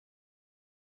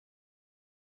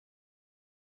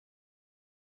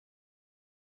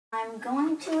I'm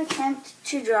going to attempt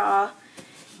to draw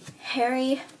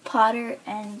Harry Potter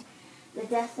and the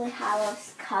Deathly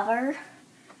Hallows cover.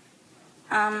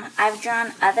 I've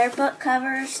drawn other book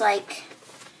covers, like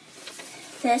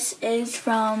this is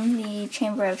from the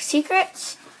Chamber of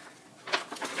Secrets,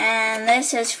 and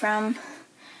this is from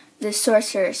the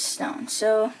Sorcerer's Stone.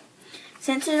 So,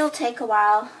 since it'll take a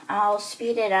while, I'll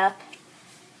speed it up,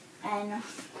 and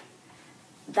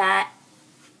that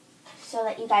so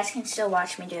that you guys can still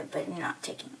watch me do it, but not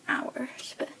taking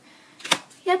hours. But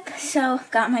yep, so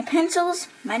got my pencils,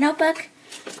 my notebook,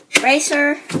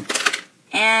 eraser,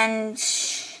 and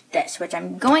this, which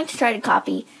I'm going to try to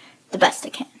copy the best I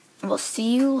can. We'll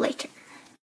see you later.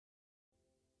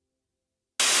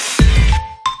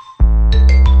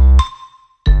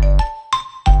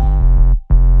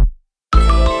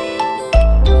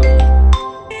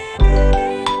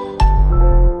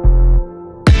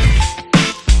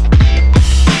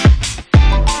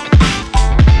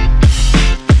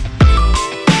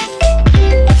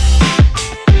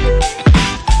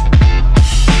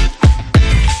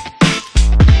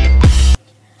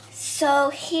 So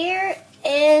here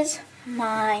is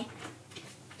my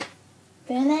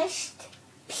finished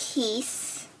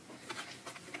piece.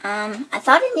 I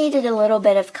thought it needed a little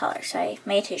bit of color, so I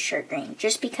made his shirt green,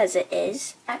 just because it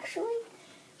is actually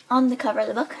on the cover of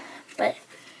the book. But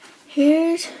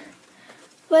here's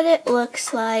what it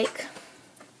looks like.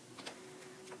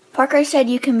 Parker said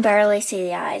you can barely see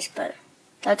the eyes, but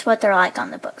that's what they're like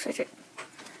on the books.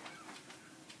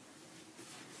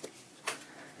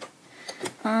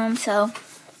 So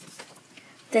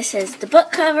this is the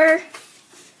book cover,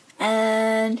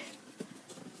 and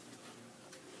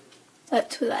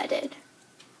that's what I did.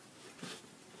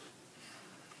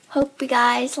 Hope you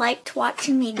guys liked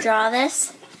watching me draw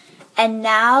this, and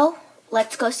now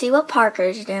let's go see what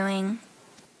Parker's doing.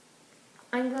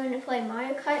 I'm going to play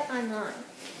MarioKart online.